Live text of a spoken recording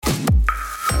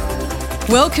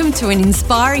Welcome to an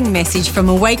inspiring message from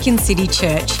Awaken City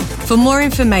Church. For more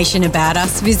information about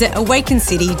us, visit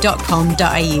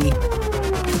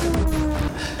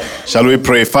awakencity.com.au. Shall we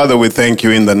pray? Father, we thank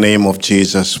you in the name of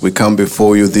Jesus. We come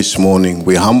before you this morning.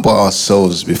 We humble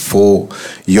ourselves before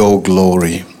your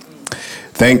glory.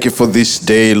 Thank you for this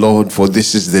day, Lord, for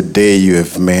this is the day you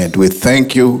have made. We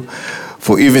thank you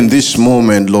for even this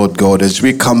moment, Lord God, as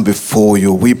we come before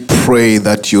you, we pray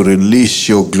that you release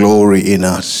your glory in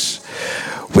us.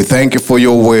 We thank you for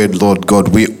your word, Lord God.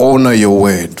 We honor your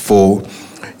word, for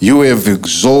you have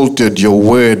exalted your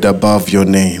word above your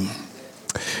name.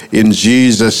 In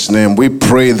Jesus' name, we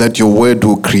pray that your word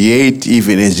will create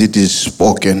even as it is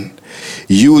spoken.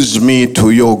 Use me to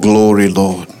your glory,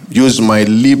 Lord. Use my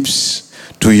lips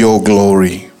to your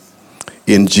glory.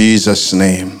 In Jesus'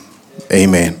 name,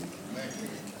 amen.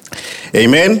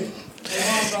 Amen.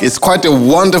 It's quite a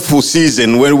wonderful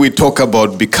season when we talk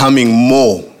about becoming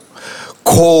more.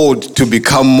 Called to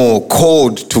become more,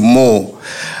 called to more.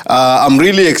 I'm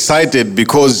really excited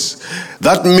because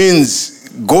that means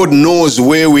God knows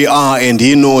where we are and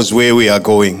he knows where we are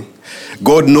going.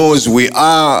 God knows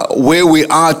where we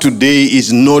are today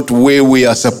is not where we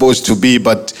are supposed to be,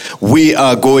 but we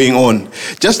are going on.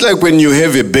 Just like when you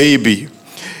have a baby,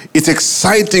 it's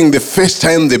exciting the first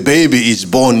time the baby is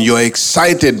born. You're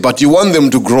excited, but you want them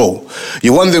to grow.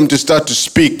 You want them to start to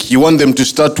speak. You want them to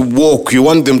start to walk. You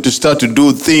want them to start to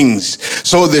do things.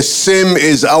 So the same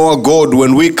is our God.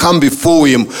 When we come before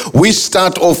him, we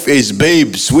start off as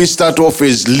babes. We start off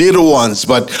as little ones,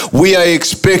 but we are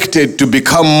expected to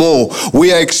become more.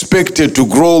 We are expected to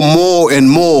grow more and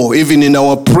more, even in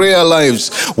our prayer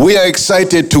lives. We are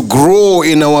excited to grow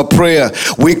in our prayer.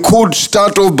 We could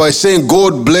start off by saying,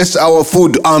 God bless our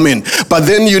food, amen. But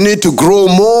then you need to grow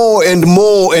more and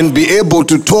more and be able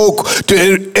to talk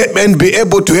and be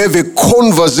able to have a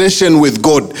conversation with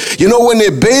God. You know, when a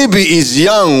baby is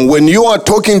young, when you are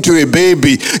talking to a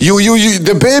baby,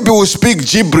 the baby will speak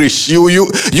gibberish. You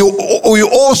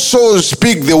also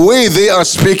speak the way they are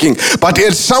speaking. But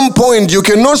at some point, you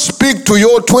cannot speak to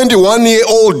your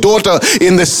 21-year-old daughter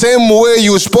in the same way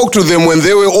you spoke to them when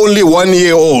they were only 1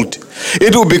 year old.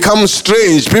 It will become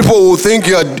strange. People will think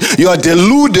you are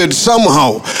deluded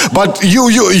somehow. But you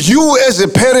as a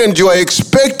parent, you are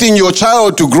expecting your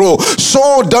child to grow.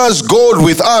 So does God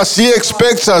with us. He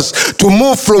expects us to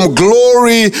move from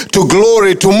glory to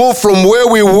glory, to move from where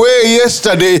we were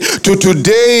yesterday to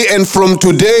today, and from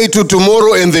today to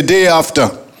tomorrow and the day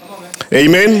after.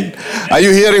 Amen. Are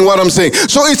you hearing what I'm saying?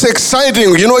 So it's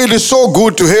exciting. You know, it is so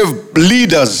good to have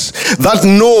leaders that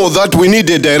know that we need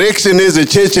a direction as a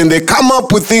church, and they come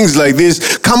up with things like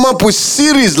this, come up with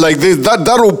series like this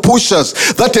that will push us,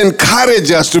 that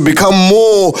encourage us to become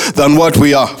more than what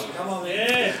we are.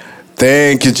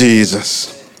 Thank you, Jesus.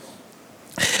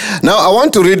 Now, I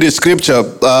want to read the scripture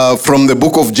from the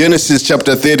book of Genesis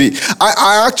chapter 30.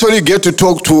 I actually get to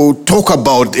talk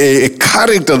about a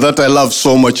character that I love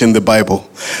so much in the Bible.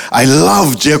 I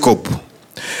love Jacob.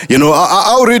 You know,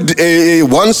 I'll read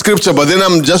one scripture, but then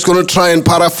I'm just going to try and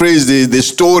paraphrase the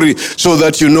story so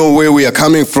that you know where we are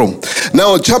coming from.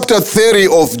 Now, chapter 30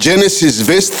 of Genesis,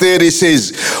 verse 30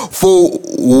 says, For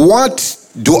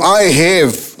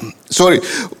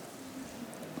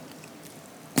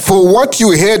what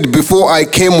you had before I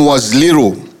came was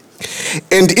little,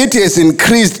 and it has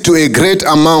increased to a great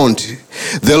amount.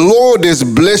 The Lord has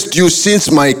blessed you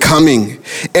since my coming.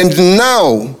 And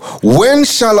now, when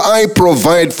shall I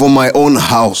provide for my own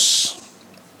house?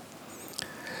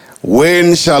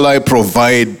 When shall I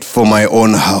provide for my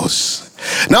own house?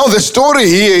 Now, the story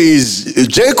here is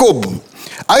Jacob.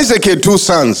 Isaac had two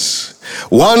sons.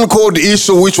 One called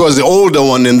Esau, which was the older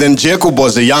one, and then Jacob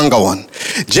was the younger one.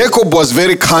 Jacob was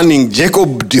very cunning.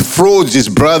 Jacob defrauds his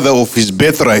brother of his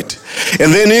birthright.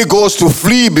 And then he goes to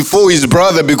flee before his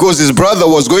brother because his brother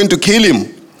was going to kill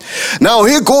him. Now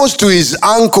he goes to his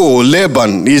uncle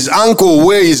Laban, his uncle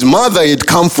where his mother had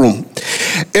come from.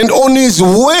 And on his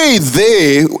way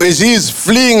there, as he is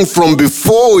fleeing from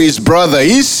before his brother,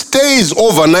 he stays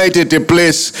overnight at a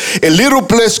little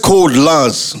place called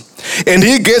Luz. And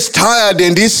he gets tired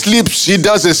and he sleeps. He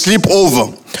does a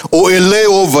sleepover or a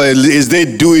layover, as they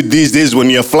do it these days when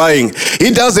you're flying.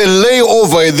 He does a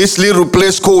layover at this little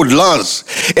place called Luz.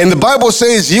 And the Bible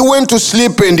says he went to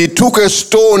sleep and he took a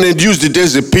stone and used it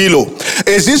as a pillow.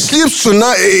 As he sleeps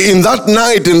tonight, in that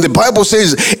night, and the Bible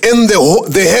says, and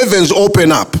the heavens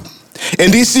open up.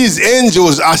 And he sees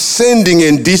angels ascending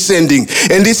and descending.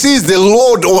 And he sees the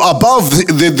Lord above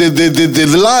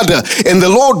the ladder. And the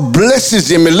Lord blesses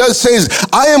him. And the Lord says,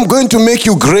 I am going to make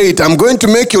you great. I'm going to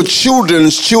make your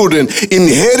children's children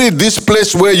inherit this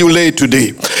place where you lay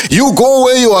today. You go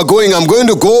where you are going. I'm going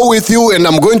to go with you, and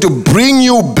I'm going to bring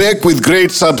you back with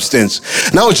great substance.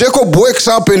 Now Jacob wakes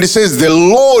up and he says, the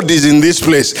Lord is in this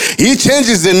place. He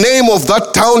changes the name of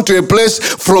that town to a place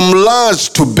from Luz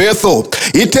to Bethel.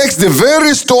 He takes the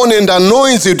very stone and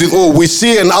anoints it with, we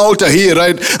see an altar here,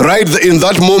 right in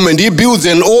that moment. He builds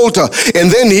an altar,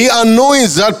 and then he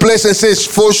anoints that place and says,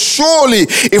 for surely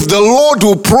if the Lord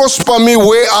will prosper me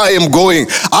where I am going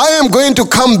to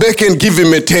come back and give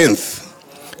him a tenth.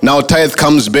 Now tithe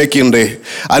comes back in there.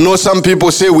 I know some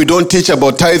people say we don't teach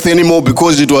about tithe anymore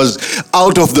because it was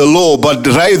out of the law, but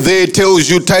right there it tells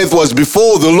you tithe was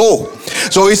before the law.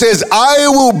 So he says, I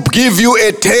will give you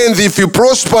a tenth if you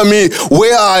prosper me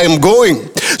where I am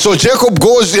going. So Jacob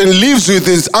goes and lives with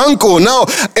his uncle. Now,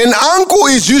 an uncle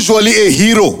is usually a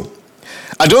hero.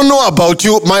 I don't know about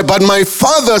you, but my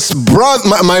father's brother,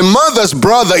 my mother's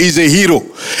brother is a hero.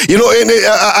 You know, and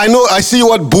I see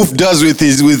what Boof does with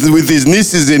his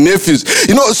nieces and nephews.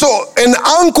 You know, so an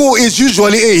uncle is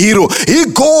usually a hero. He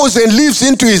goes and lives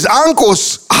into his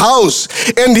uncle's house,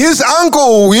 and his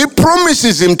uncle, he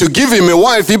promises him to give him a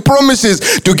wife. He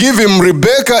promises to give him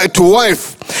Rebecca to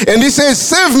wife, and he says,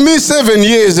 "Save me 7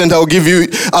 years, and I'll give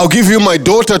you my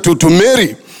daughter to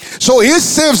marry." So he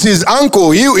saves his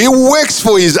uncle. He works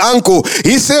for his uncle.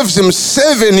 He saves him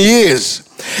 7 years.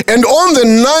 And on the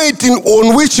night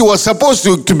on which he was supposed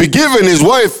to be given his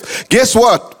wife, guess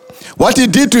what? What he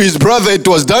did to his brother, it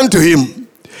was done to him.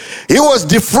 He was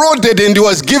defrauded and he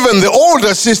was given the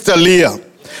older sister Leah.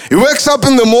 He wakes up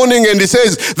in the morning and he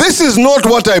says, this is not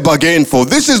what I bargained for.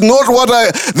 This is not what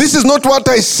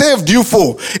I saved you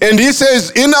for. And he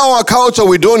says, in our culture,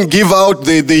 we don't give out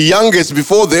the youngest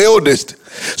before the eldest.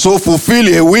 So fulfill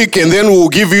a week and then we'll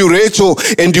give you Rachel,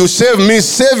 and you save me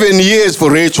 7 years for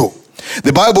Rachel.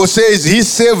 The Bible says he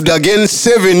saved again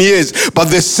 7 years, but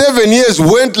the 7 years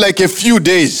went like a few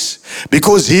days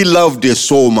because he loved her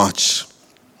so much.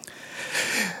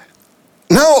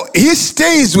 Now, he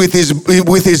stays with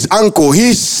his uncle.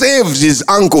 He saves his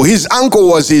uncle. His uncle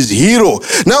was his hero.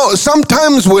 Now,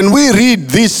 sometimes when we read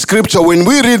this scripture, when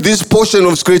we read this portion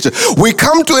of scripture, we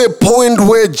come to a point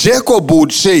where Jacob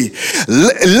would say,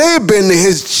 Laban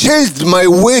has changed my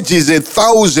wages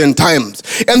 1,000 times.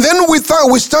 And then we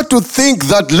start to think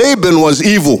that Laban was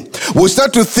evil. We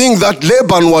start to think that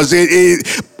Laban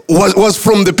was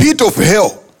from the pit of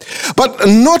hell. But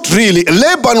not really.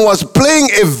 Laban was playing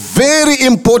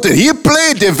he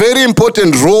played a very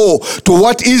important role to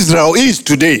what Israel is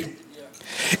today.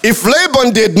 If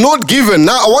Laban did not given,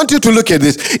 now I want you to look at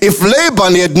this. If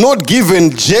Laban had not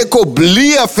given Jacob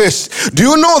Leah first, do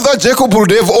you know that Jacob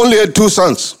would have only had 2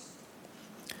 sons?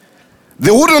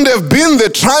 They wouldn't have been the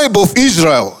tribe of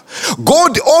Israel.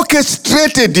 God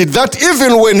orchestrated it that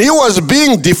even when he was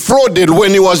being defrauded,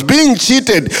 when he was being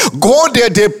cheated, God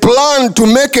had a plan to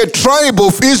make a tribe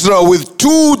of Israel with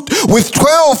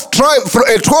 12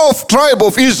 tribe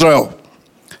of Israel.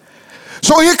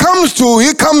 So he comes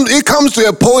to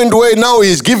a point where now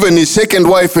he's given his second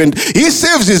wife and he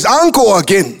saves his uncle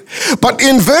again. But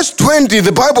in verse 20,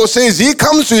 the Bible says he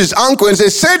comes to his uncle and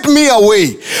says, "Send me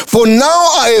away, for now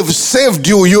I have saved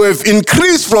you. You have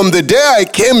increased from the day I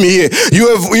came here. You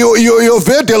have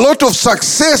had a lot of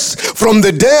success from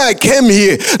the day I came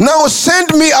here. Now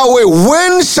send me away.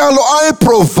 When shall I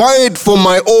provide for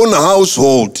my own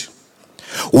household?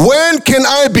 When can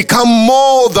I become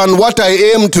more than what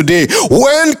I am today?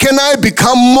 When can I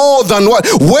become more than what?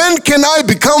 When can I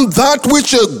become that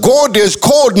which God has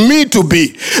called me to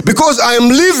be? Because I am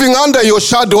living under your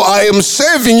shadow. I am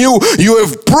saving you. You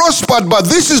have prospered, but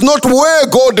this is not where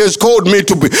God has called me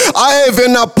to be. I have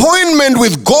an appointment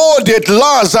with God at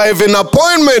Luz. I have an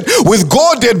appointment with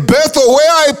God at Bethel,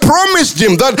 where I promised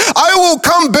him that I will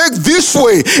come back this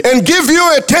way and give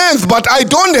you a tenth, but I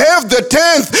don't have the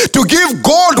tenth to give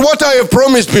God what I have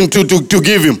promised him to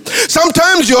give him.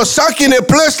 Sometimes you're stuck in a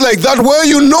place like that where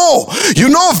you know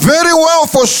very well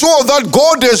for sure that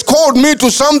God has called me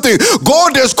to something.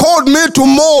 God has called me to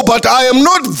more, but I am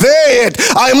not there yet.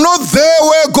 I am not there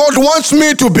where God wants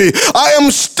me to be. I am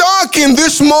stuck in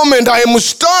this moment. I am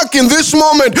stuck in this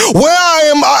moment where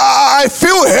I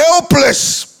feel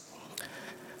helpless.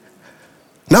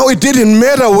 Now it didn't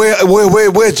matter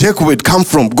where Jacob had come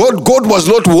from. God was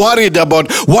not worried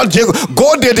about what Jacob.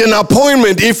 God had an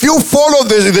appointment. If you follow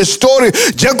the story,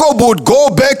 Jacob would go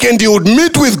back and he would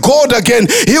meet with God again.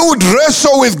 He would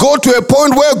wrestle with God to a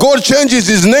point where God changes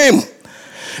his name.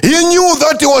 He knew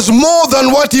that he was more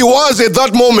than what he was at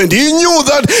that moment. He knew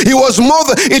that he was more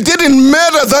than, it didn't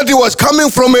matter that he was coming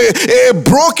from a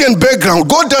broken background.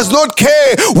 God does not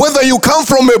care whether you come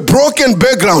from a broken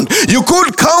background. You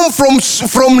could come from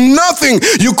nothing.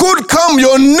 You could come,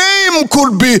 your name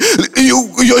could be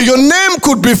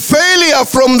failure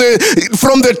from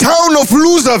the town of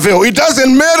Loserville. It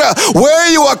doesn't matter where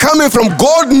you are coming from.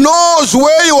 God knows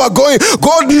where you are going.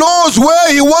 God knows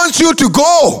where he wants you to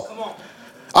go.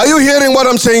 Are you hearing what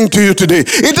I'm saying to you today?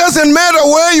 It doesn't matter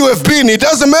where you have been. It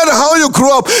doesn't matter how you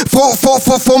grew up.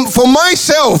 For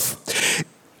myself,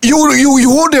 you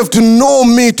would have to know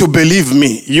me to believe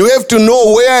me. You have to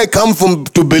know where I come from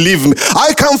to believe me.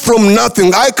 I come from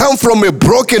nothing. I come from a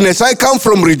brokenness. I come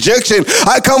from rejection.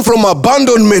 I come from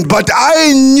abandonment. But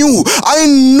I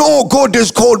know God has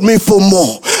called me for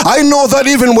more. I know that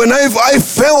even when I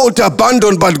felt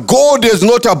abandoned, but God has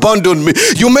not abandoned me.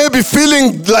 You may be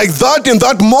feeling like that in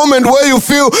that moment where you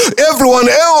feel everyone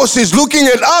else is looking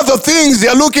at other things.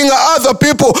 They're looking at other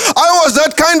people. I was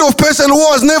that kind of person who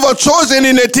was never chosen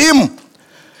in a team.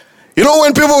 You know,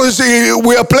 when people say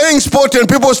we are playing sport and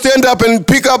people stand up and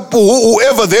pick up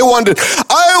whoever they wanted,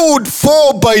 I would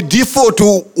fall by default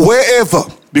to wherever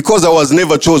because I was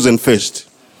never chosen first.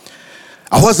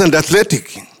 I wasn't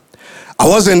athletic. I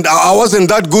wasn't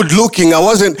that good looking.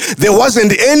 There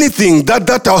wasn't anything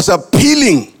that was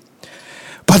appealing.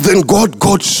 But then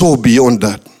God saw beyond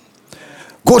that.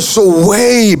 God saw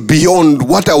way beyond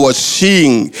what I was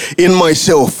seeing in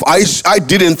myself. I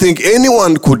didn't think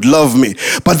anyone could love me.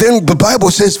 But then the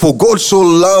Bible says, for God so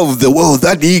loved the world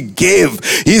that he gave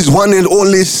his one and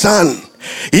only son.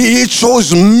 He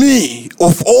chose me.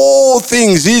 Of all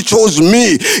things, he chose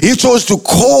me. He chose to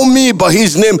call me by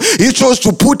his name. He chose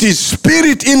to put his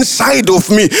spirit inside of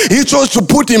me. He chose to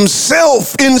put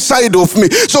himself inside of me.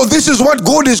 So this is what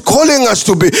God is calling us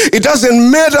to be. It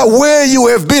doesn't matter where you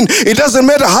have been. It doesn't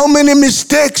matter how many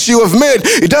mistakes you have made.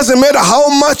 It doesn't matter how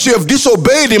much you have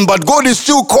disobeyed him, but God is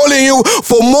still calling you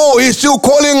for more. He's still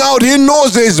calling out. He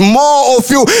knows there's more of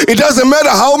you. It doesn't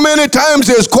matter how many times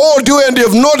he has called you and you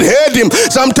have not heard him.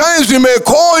 Sometimes he may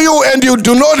call you and you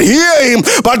do not hear him,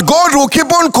 but God will keep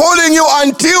on calling you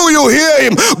until you hear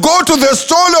him. Go to the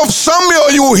story of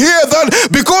Samuel, you hear that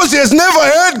because he has never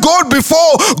heard God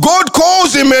before. God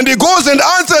calls him and he goes and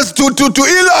answers to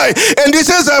Eli, and he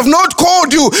says, I have not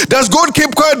called you. Does God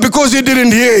keep quiet because he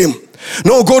didn't hear him?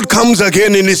 No, God comes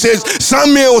again and he says,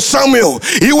 Samuel, Samuel.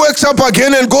 He wakes up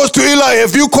again and goes to Eli,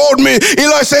 have you called me?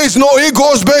 Eli says no. He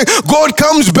goes back. God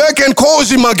comes back and calls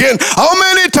him again. How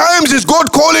many times is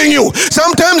God calling you?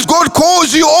 Sometimes God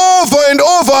calls you over and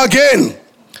over again,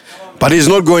 but he's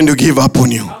not going to give up on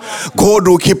you. God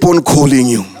will keep on calling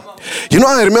you. You know,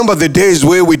 I remember the days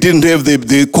where we didn't have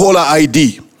the caller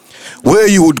ID, where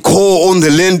you would call on the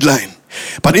landline.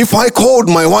 But if I called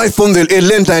my wife on the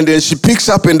landline and she picks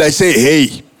up and I say,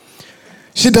 hey,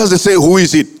 she doesn't say, who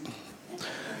is it?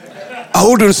 I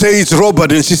wouldn't say it's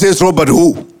Robert, and she says, Robert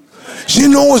who? She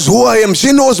knows who I am.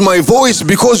 She knows my voice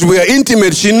because we are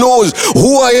intimate. She knows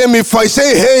who I am. If I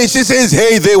say, hey, she says,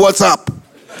 hey there, what's up?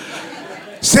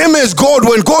 Same as God.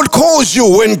 When God calls you,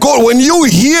 when you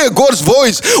hear God's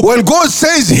voice, when God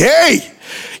says, hey,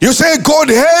 you say, God,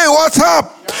 hey, what's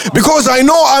up? Because I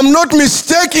know I'm not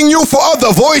mistaking you for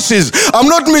other voices. I'm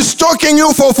not mistaking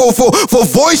you for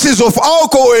voices of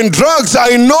alcohol and drugs.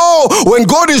 I know when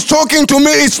God is talking to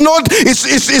me, it's not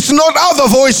other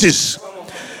voices.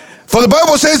 For the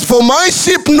Bible says, for my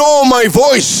sheep know my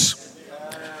voice.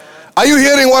 Are you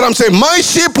hearing what I'm saying? My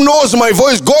sheep knows my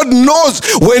voice. God knows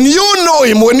when you know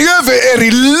him, when you have a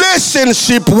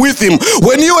relationship with him,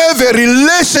 when you have a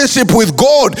relationship with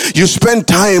God, you spend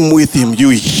time with him. You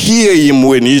hear him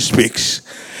when he speaks.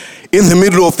 In the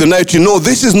middle of the night, you know,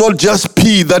 this is not just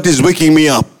pee that is waking me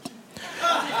up.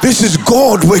 This is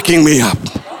God waking me up.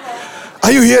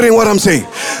 Are you hearing what I'm saying?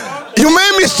 You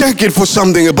may mistake it for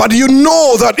something, but you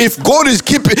know that if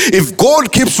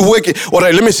God keeps waking, all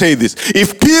right, let me say this.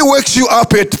 If P wakes you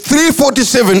up at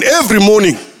 3:47 every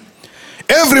morning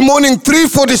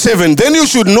 3:47, then you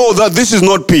should know that this is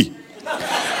not P.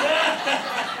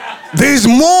 There's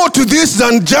more to this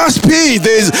than just P.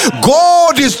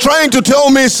 God is trying to tell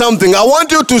me something. I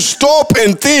want you to stop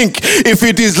and think. If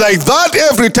it is like that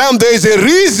every time, there is a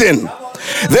reason.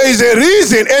 There is a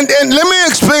reason. And let me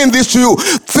explain this to you.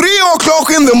 3 o'clock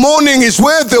in the morning is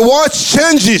where the watch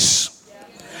changes.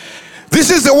 This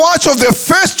is the watch of the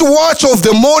first watch of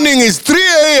the morning is 3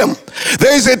 a.m.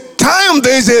 There is a time,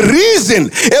 there is a reason.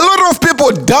 A lot of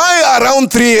people die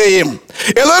around 3 a.m.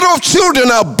 A lot of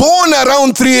children are born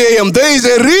around 3 a.m. There is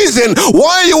a reason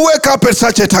why you wake up at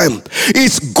such a time.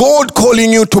 It's God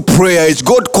calling you to prayer. It's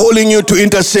God calling you to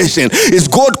intercession. It's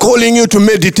God calling you to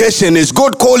meditation. It's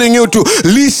God calling you to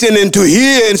listen and to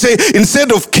hear and say,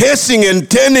 instead of cursing and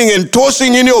turning and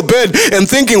tossing in your bed and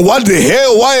thinking, what the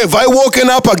hell, why have I woken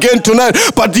up again tonight?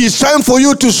 But it's time for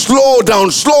you to slow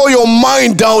down, slow your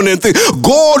mind down and think,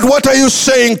 God, what are you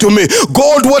saying to me?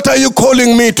 God, what are you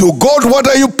calling me to? God, what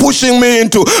are you pushing me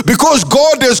into? Because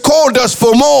God has called us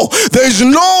for more. There is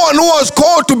no one who was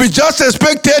called to be just a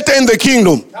spectator in the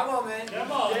kingdom. Come on, man.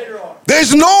 Come on. There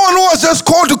is no one who was just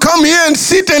called to come here and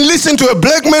sit and listen to a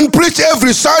black man preach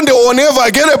every Sunday or whenever I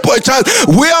get a chance.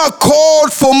 We are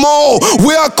called for more.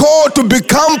 We are called to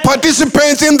become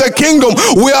participants in the kingdom.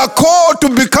 We are called to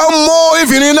become more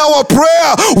even in our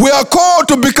prayer. We are called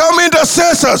to become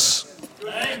intercessors.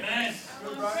 Amen.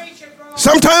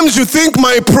 Sometimes you think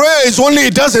my prayer is only,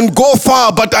 it doesn't go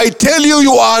far, but I tell you,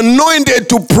 you are anointed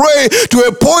to pray to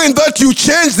a point that you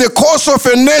change the course of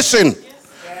a nation.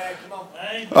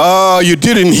 You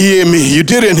didn't hear me. You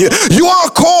didn't hear. You are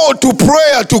called to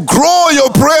prayer, to grow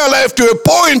your prayer life to a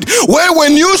point where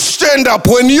when you stand up,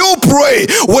 when you pray,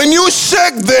 when you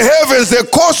shake the heavens, the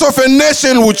course of a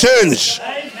nation will change.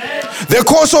 The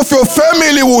course of your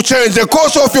family will change. The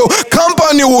course of your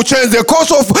company will change. The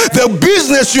course of the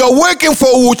business you are working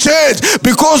for will change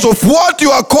because of what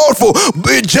you are called for.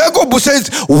 Jacob says,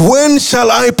 when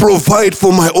shall I provide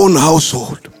for my own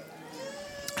household?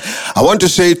 I want to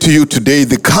say to you today,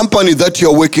 the company that you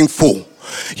are working for,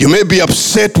 you may be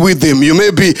upset with them. You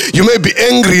may be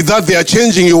angry that they are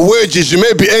changing your wages. You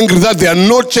may be angry that they are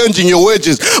not changing your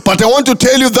wages. But I want to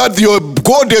tell you that your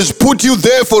God has put you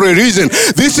there for a reason.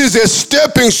 This is a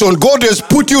stepping stone. God has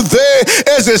put you there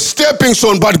as a stepping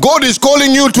stone. But God is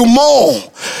calling you to more.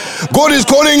 God is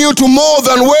calling you to more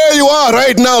than where you are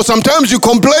right now. Sometimes you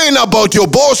complain about your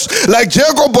boss, like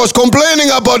Jacob was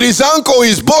complaining about his uncle,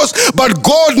 his boss. But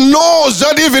God knows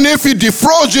that even if he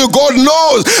defrauds you, God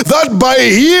knows that by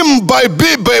him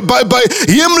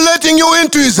letting you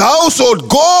into his household,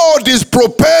 God is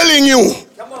propelling you.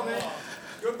 Come on, man.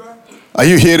 Good, bro. Are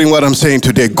you hearing what I'm saying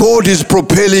today? God is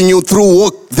propelling you through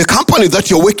work, the company that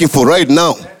you're working for right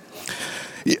now.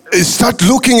 Start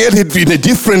looking at it in a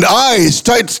different eye.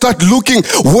 Start looking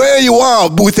where you are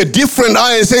with a different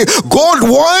eye and say, God,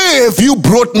 why have you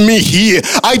brought me here?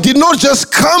 I did not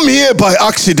just come here by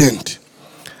accident.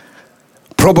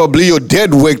 Probably your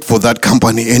dad worked for that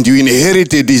company and you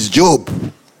inherited his job.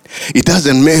 It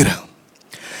doesn't matter.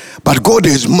 But God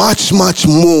has much, much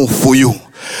more for you.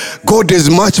 God is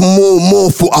much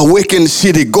more for Awakened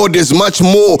City. God is much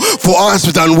more for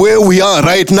us than where we are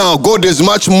right now. God is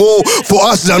much more for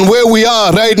us than where we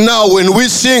are right now. When we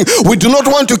sing, we do not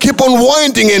want to keep on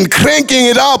winding and cranking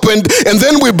it up and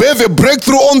then we have a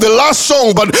breakthrough on the last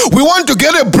song. But we want to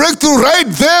get a breakthrough right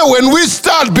there when we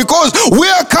start, because we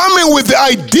are coming with the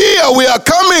idea, we are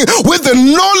coming with the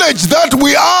knowledge that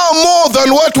we are more than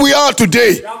what we are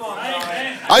today.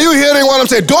 Are you hearing what I'm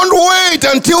saying? Don't wait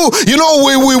until,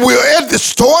 we're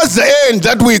towards the end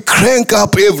that we crank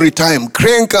up every time.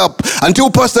 Crank up until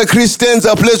Pastor Chris stands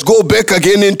up. Let's go back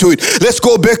again into it. Let's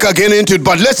go back again into it.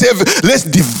 But let's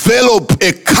develop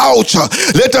a culture.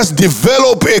 Let us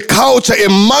develop a culture,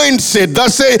 a mindset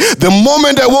that say, the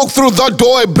moment I walk through that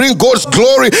door, I bring God's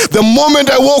glory. The moment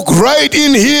I walk right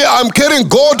in here, I'm carrying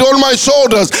God on my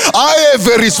shoulders. I have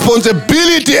a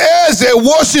responsibility as a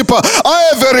worshiper.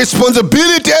 I have a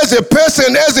responsibility as a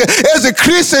person, as a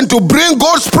Christian, to bring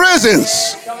God's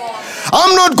presence.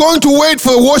 I'm not going to wait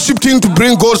for a worship team to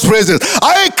bring God's presence.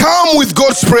 I come with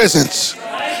God's presence.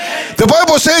 The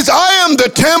Bible says, I am the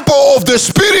temple of the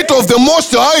Spirit of the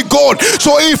Most High God.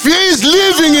 So if He is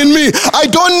living in me, I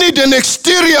don't need an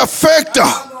exterior factor.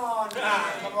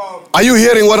 Are you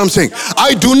hearing what I'm saying?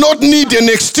 I do not need an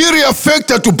exterior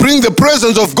factor to bring the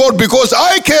presence of God, because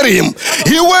I carry Him.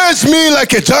 He wears me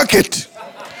like a jacket.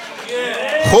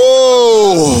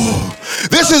 Oh,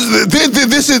 this is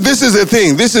the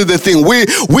thing. This is the thing.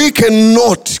 We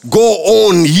cannot go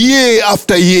on year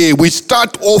after year. We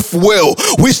start off well.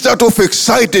 We start off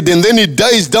excited, and then it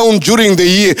dies down during the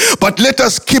year. But let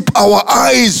us keep our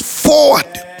eyes forward.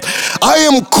 I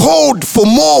am called for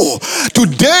more.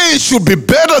 Today should be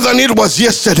better than it was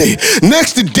yesterday.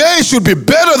 Next day should be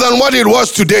better than what it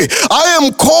was today. I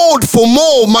am called for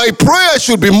more. My prayer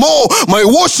should be more. My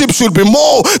worship should be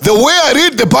more. The way I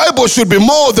read the Bible should be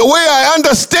more. The way I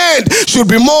understand should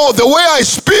be more. The way I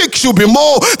speak should be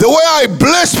more. The way I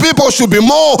bless people should be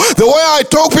more. The way I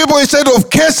talk people, instead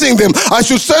of cursing them, I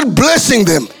should start blessing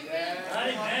them.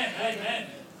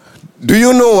 Do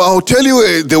you know, I'll tell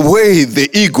you the way the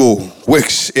ego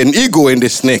works. An ego and a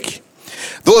snake.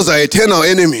 Those are eternal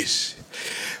enemies.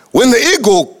 When the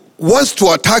ego wants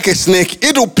to attack a snake,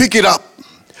 it'll pick it up,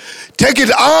 take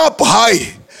it up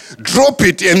high, drop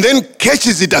it, and then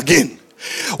catches it again.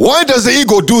 Why does the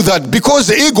ego do that? Because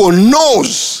the ego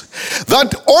knows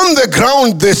that on the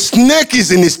ground, the snake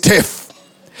is in its teeth.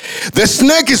 The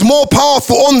snake is more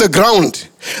powerful on the ground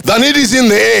than it is in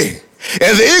the air.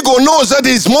 And the ego knows that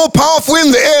it's more powerful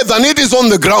in the air than it is on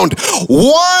the ground.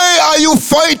 Why are you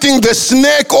fighting the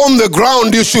snake on the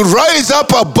ground? You should rise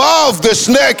up above the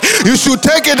snake. You should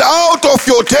take it out of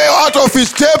your tail, out of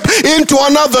his tape, into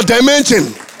another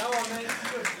dimension.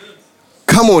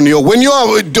 Come on, when you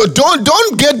are,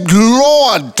 don't get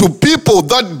lowered to people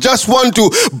that just want to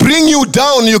bring you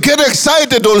down. You get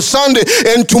excited on Sunday,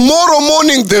 and tomorrow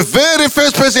morning, the very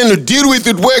first person you deal with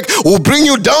at work will bring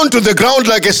you down to the ground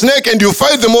like a snake, and you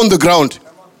fight them on the ground.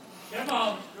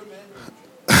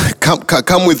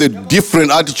 Come with a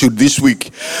different attitude this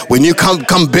week. When you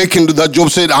come back into that job,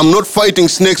 say, I'm not fighting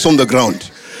snakes on the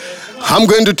ground. I'm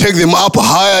going to take them up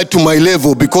higher to my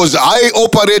level because I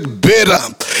operate better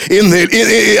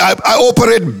I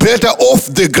operate better off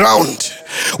the ground.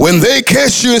 When they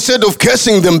curse you, instead of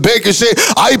cursing them back, you say,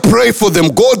 I pray for them.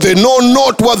 God, they know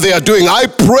not what they are doing. I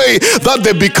pray that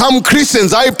they become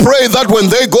Christians. I pray that when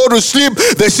they go to sleep,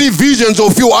 they see visions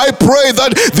of you. I pray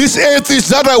that this atheist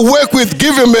that I work with,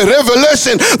 give him a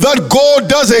revelation that God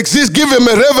does exist. Give him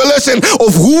a revelation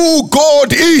of who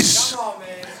God is.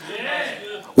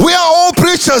 We are all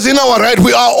preachers in our right.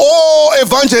 We are all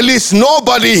evangelists.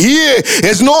 Nobody here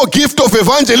has no gift of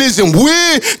evangelism.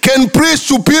 We can preach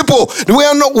to people. We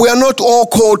are not all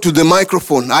called to the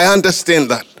microphone. I understand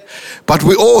that. But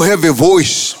we all have a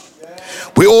voice.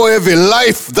 We all have a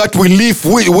life that we live,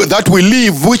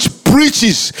 which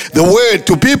preaches the word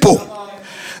to people.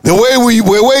 The way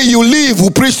you live,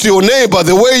 who preach to your neighbor.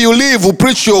 The way you live, who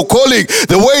preach to your colleague.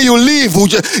 The way you live, who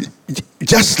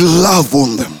just love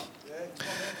on them.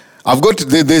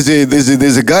 There's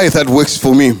a guy that works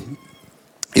for me.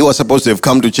 He was supposed to have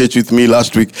come to church with me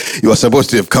last week. He was supposed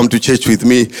to have come to church with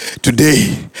me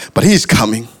today, but he's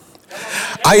coming.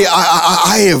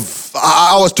 I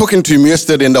was talking to him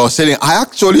yesterday, and I was saying, I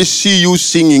actually see you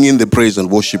singing in the praise and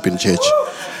worship in church.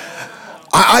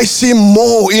 I see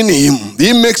more in him.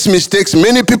 He makes mistakes.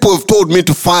 Many people have told me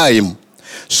to fire him.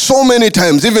 So many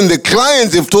times, even the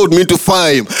clients have told me to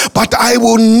fire him, but I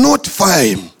will not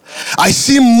fire him. I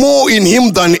see more in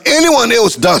him than anyone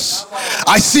else does.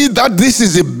 I see that this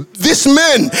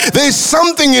man, there is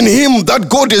something in him that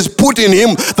God has put in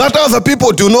him that other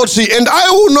people do not see, and I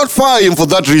will not fire him for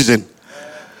that reason.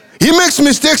 He makes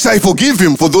mistakes, I forgive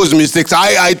him for those mistakes.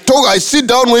 I sit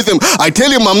down with him, I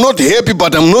tell him I'm not happy,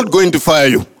 but I'm not going to fire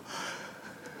you.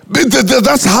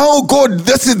 That's how God.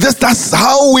 That's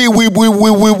how we. And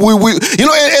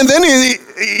then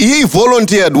he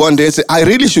volunteered one day and said, I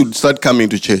really should start coming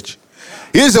to church.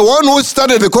 He's the one who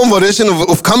started the conversation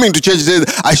of coming to church. He said,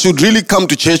 I should really come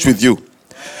to church with you.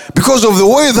 Because of the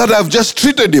way that I've just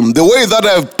treated him, the way that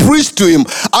I've preached to him.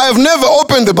 I have never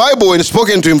opened the Bible and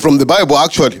spoken to him from the Bible,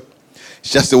 actually.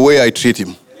 It's just the way I treat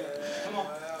him.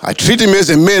 I treat him as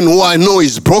a man who I know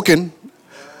is broken.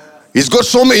 He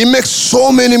makes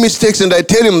so many mistakes, and I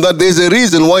tell him that there's a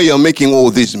reason why you're making all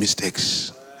these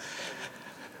mistakes.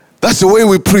 That's the way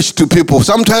we preach to people.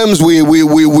 Sometimes we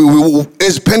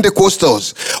as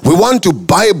Pentecostals, we want to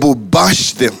Bible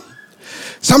bash them.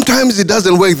 Sometimes it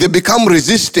doesn't work. They become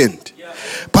resistant.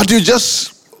 But you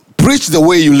just preach the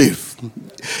way you live.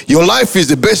 Your life is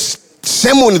the best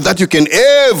sermon that you can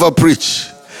ever preach.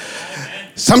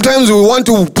 Sometimes we want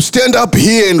to stand up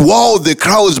here and wow the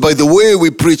crowds by the way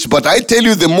we preach. But I tell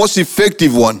you, the most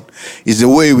effective one is the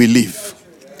way we live.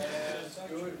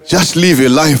 Just live a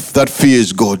life that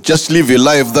fears God. Just live a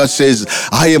life that says,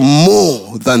 I am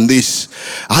more than this.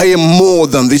 I am more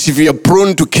than this. If you are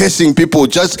prone to cursing people,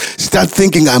 just start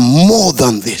thinking, I'm more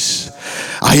than this.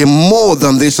 I am more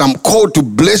than this. I'm called to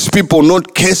bless people,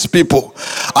 not curse people.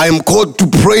 I am called to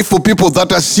pray for people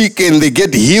that are sick and they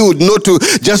get healed, not to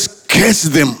just curse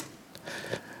them.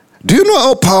 Do you know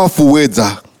how powerful words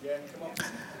are?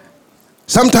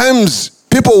 Sometimes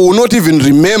people will not even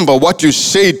remember what you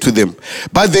said to them,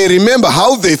 but they remember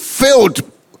how they felt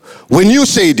when you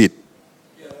said it.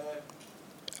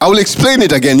 I will explain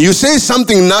it again. You say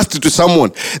something nasty to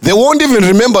someone. They won't even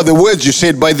remember the words you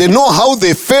said, but they know how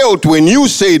they felt when you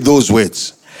said those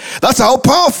words. That's how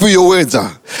powerful your words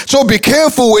are. So be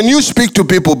careful when you speak to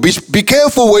people. Be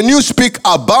careful when you speak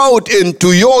about and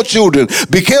to your children.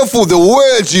 Be careful the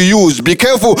words you use. Be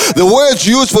careful the words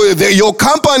you use for your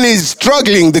company is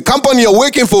struggling. The company you're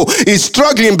working for is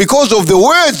struggling because of the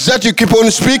words that you keep on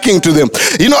speaking to them.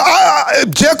 You know,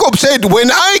 Jacob said,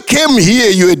 when I came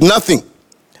here, you had nothing.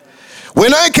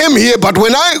 When I came here, but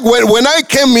when I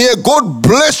came here, God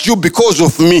blessed you because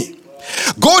of me.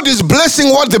 God is blessing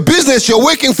what the business you're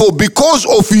working for because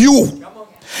of you.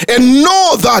 And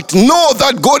know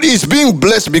that God is being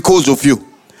blessed because of you.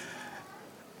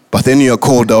 But then you are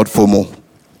called out for more.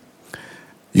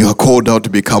 You are called out to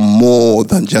become more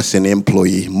than just an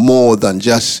employee, more than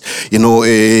just,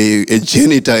 a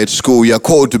janitor at school. You are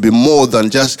called to be more than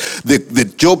just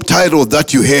the job title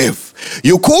that you have.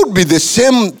 You could be the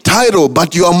same title,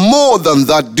 but you are more than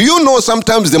that. Do you know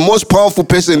sometimes the most powerful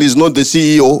person is not the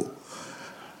CEO?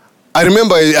 I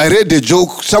remember I read a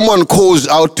joke. Someone calls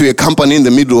out to a company in the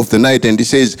middle of the night and he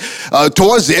says,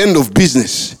 towards the end of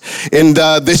business. And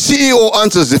the CEO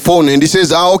answers the phone and he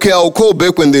says, okay, I'll call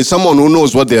back when there's someone who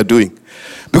knows what they're doing.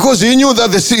 Because he knew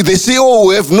that the CEO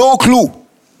will have no clue.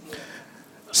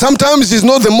 Sometimes he's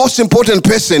not the most important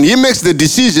person. He makes the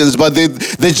decisions, but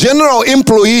the general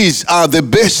employees are the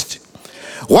best.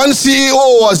 One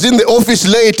CEO was in the office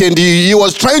late and he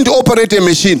was trying to operate a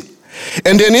machine.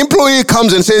 And an employee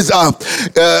comes and says,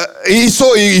 he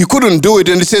saw he couldn't do it.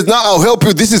 And he says, now I'll help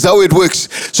you. This is how it works.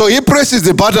 So he presses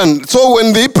the button. So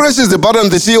when he presses the button,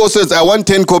 the CEO says, I want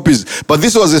 10 copies. But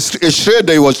this was a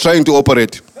shredder he was trying to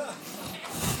operate.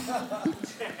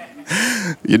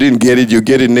 You didn't get it. You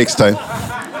get it next time.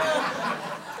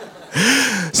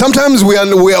 Sometimes we are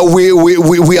not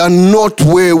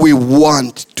where we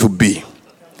want to be.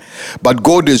 But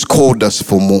God has called us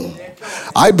for more.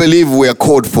 I believe we are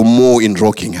called for more in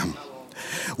Rockingham.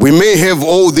 We may have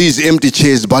all these empty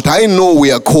chairs, but I know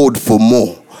we are called for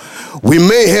more. We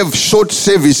may have short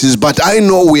services, but I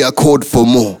know we are called for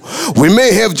more. We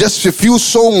may have just a few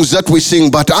songs that we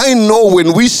sing, but I know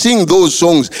when we sing those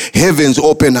songs, heavens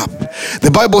open up.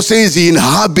 The Bible says he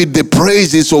inhabits the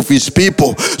praises of his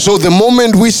people. So the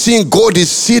moment we sing, God is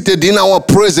seated in our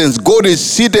presence. God is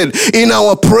seated in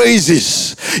our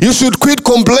praises. You should quit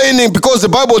complaining because the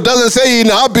Bible doesn't say he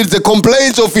inhabits the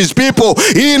complaints of his people.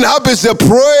 He inhabits the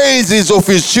praises of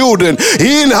his children.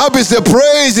 He inhabits the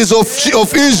praises of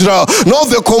Israel. Not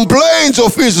the complaints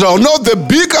of Israel, not the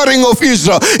bickering of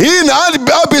Israel. He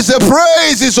inhabits the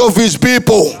praises of his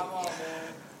people.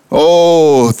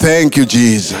 Oh, thank you,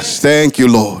 Jesus. Thank you,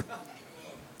 Lord.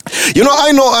 You know,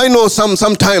 I know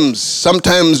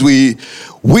sometimes we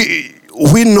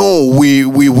know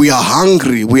we are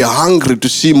hungry. We are hungry to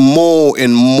see more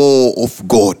and more of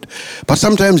God. But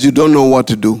sometimes you don't know what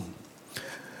to do.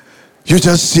 You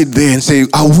just sit there and say,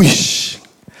 I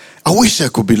wish I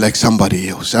could be like somebody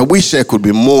else. I wish I could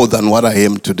be more than what I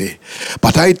am today.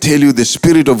 But I tell you, the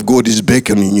Spirit of God is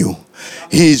beckoning you.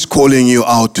 He is calling you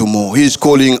out to more. He is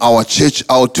calling our church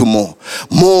out to more.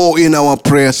 More in our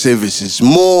prayer services.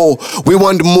 More. We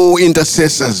want more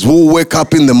intercessors who wake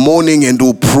up in the morning and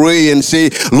who pray and say,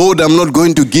 Lord, I'm not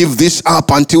going to give this up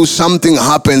until something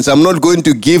happens. I'm not going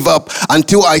to give up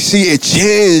until I see a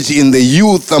change in the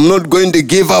youth. I'm not going to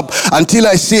give up until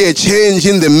I see a change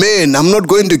in the men. I'm not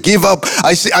going to give up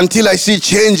until I see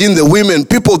change in the women.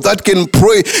 People that can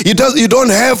pray. You don't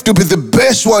have to be the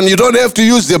best one. You don't have to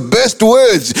use the best words.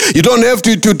 You don't have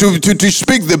to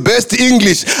speak the best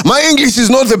English. My English is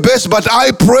not the best, but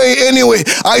I pray anyway.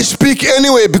 I speak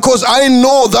anyway because I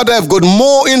know that I've got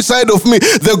more inside of me.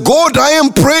 The God I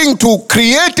am praying to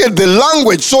created the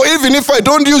language. So even if I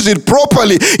don't use it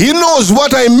properly, he knows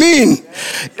what I mean.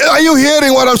 Are you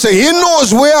hearing what I'm saying? He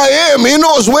knows where I am. He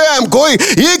knows where I'm going.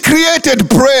 He created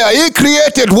prayer. He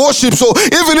created worship. So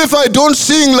even if I don't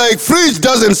sing like Fridge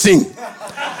doesn't sing,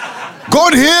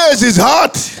 God hears his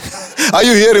heart. Are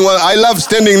you hearing what? I love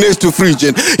standing next to Fridge.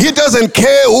 He doesn't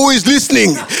care who is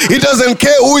listening. He doesn't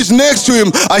care who is next to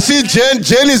him. I see Jen.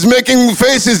 Jen is making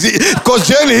faces because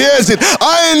Jen hears it.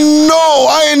 I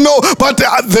know. But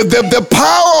the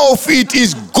power of it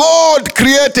is God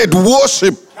created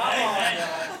worship.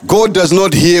 God does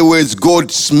not hear words.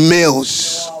 God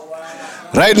smells.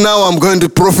 Right now I'm going to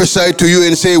prophesy to you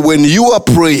and say, when you are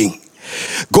praying,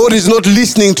 God is not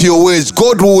listening to your words.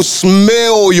 God will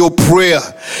smell your prayer.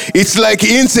 It's like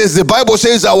incense. The Bible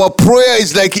says our prayer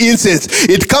is like incense.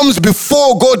 It comes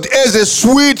before God as a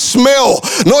sweet smell.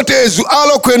 Not as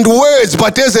eloquent words,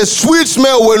 but as a sweet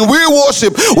smell. When we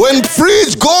worship, when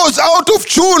Fridge goes out of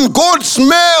tune, God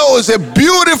smells a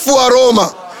beautiful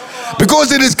aroma.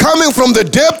 because it is coming from the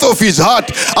depth of his heart.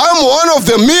 I'm one of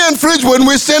them. Me and Fridge, when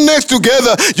we stand next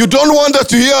together, you don't want us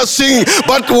to hear us sing,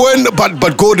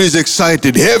 but God is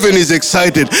excited. Heaven is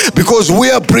excited because we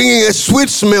are bringing a sweet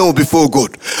smell before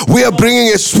God. We are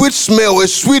bringing a sweet smell, a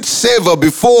sweet savor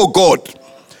before God.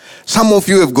 Some of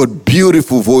you have got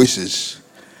beautiful voices,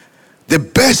 the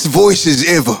best voices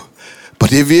ever. But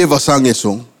have you ever sung a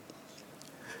song?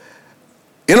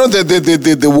 You know,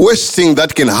 the worst thing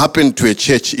that can happen to a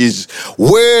church is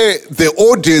where the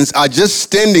audience are just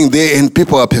standing there and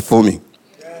people are performing.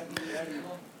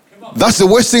 That's the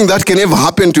worst thing that can ever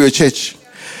happen to a church.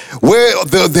 Where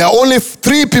there are only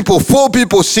 3 people, 4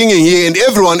 people singing here and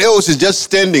everyone else is just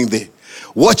standing there,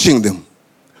 watching them.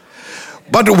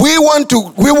 But we want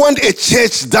a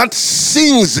church that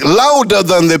sings louder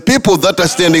than the people that are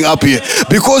standing up here,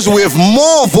 because we have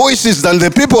more voices than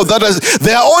the people that are.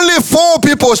 There are only 4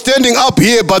 people standing up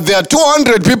here, but there are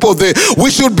 200 people there. We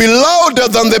should be louder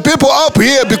than the people up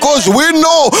here because we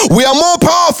know we are more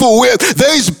powerful.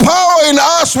 There is power in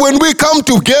us when we come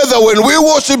together, when we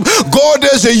worship God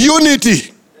as a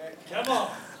unity. Come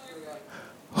on.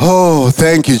 Oh,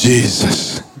 thank you,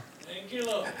 Jesus.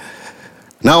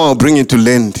 Now I'll bring it to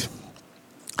land.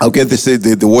 I'll get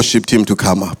the worship team to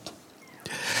come up.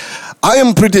 I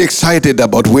am pretty excited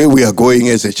about where we are going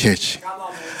as a church.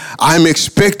 I'm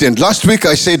expectant. Last week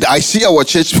I said, I see our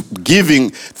church giving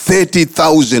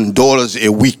 $30,000 a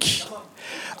week.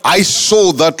 I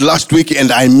saw that last week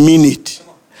and I mean it.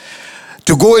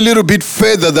 To go a little bit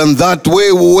further than that,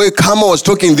 where Kama was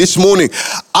talking this morning,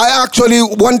 I actually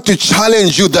want to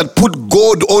challenge you that put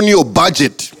God on your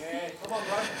budget.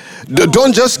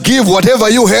 Don't just give whatever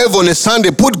you have on a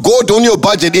Sunday. Put God on your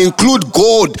budget. Include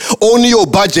God on your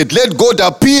budget. Let God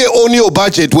appear on your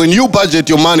budget when you budget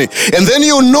your money. And then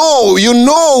you know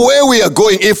where we are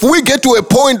going. If we get to a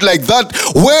point like that,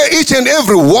 where each and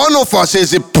every one of us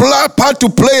has a part to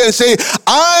play and say,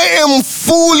 I am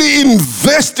fully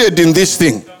invested in this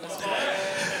thing.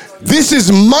 This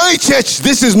is my church.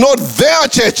 This is not their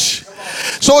church.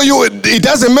 So it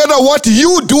doesn't matter what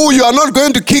you do, you are not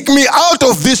going to kick me out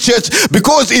of this church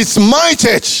because it's my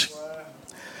church.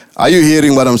 Are you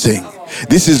hearing what I'm saying?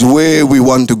 This is where we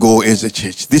want to go as a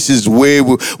church. This is where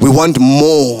we want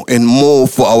more and more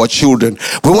for our children.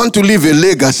 We want to leave a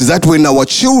legacy that when our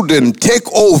children take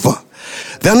over,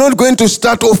 they're not going to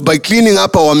start off by cleaning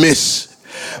up our mess.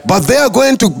 But they are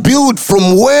going to build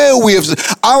from where we have.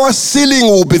 Our ceiling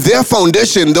will be their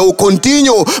foundation. They will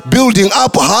continue building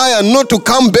up higher, not to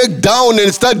come back down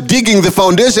and start digging the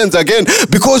foundations again,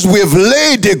 because we have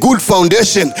laid a good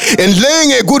foundation. And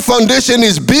laying a good foundation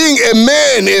is being a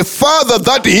man, a father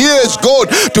that hears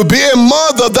God, to be a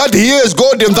mother that hears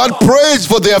God and that prays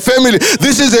for their family.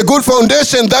 This is a good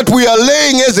foundation that we are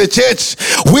laying as a church.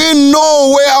 We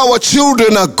know where our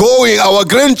children are going, our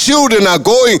grandchildren are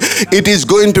going. It is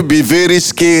going to be very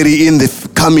scary in the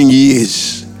coming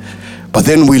years. But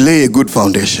then we lay a good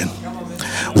foundation.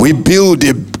 We build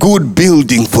a good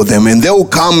building for them, and they'll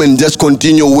come and just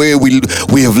continue where we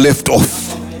have left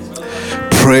off.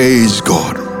 Praise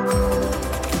God.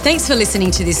 Thanks for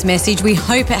listening to this message. We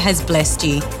hope it has blessed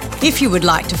you. If you would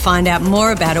like to find out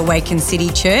more about Awaken City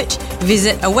Church,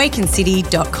 visit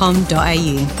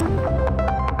awakencity.com.au.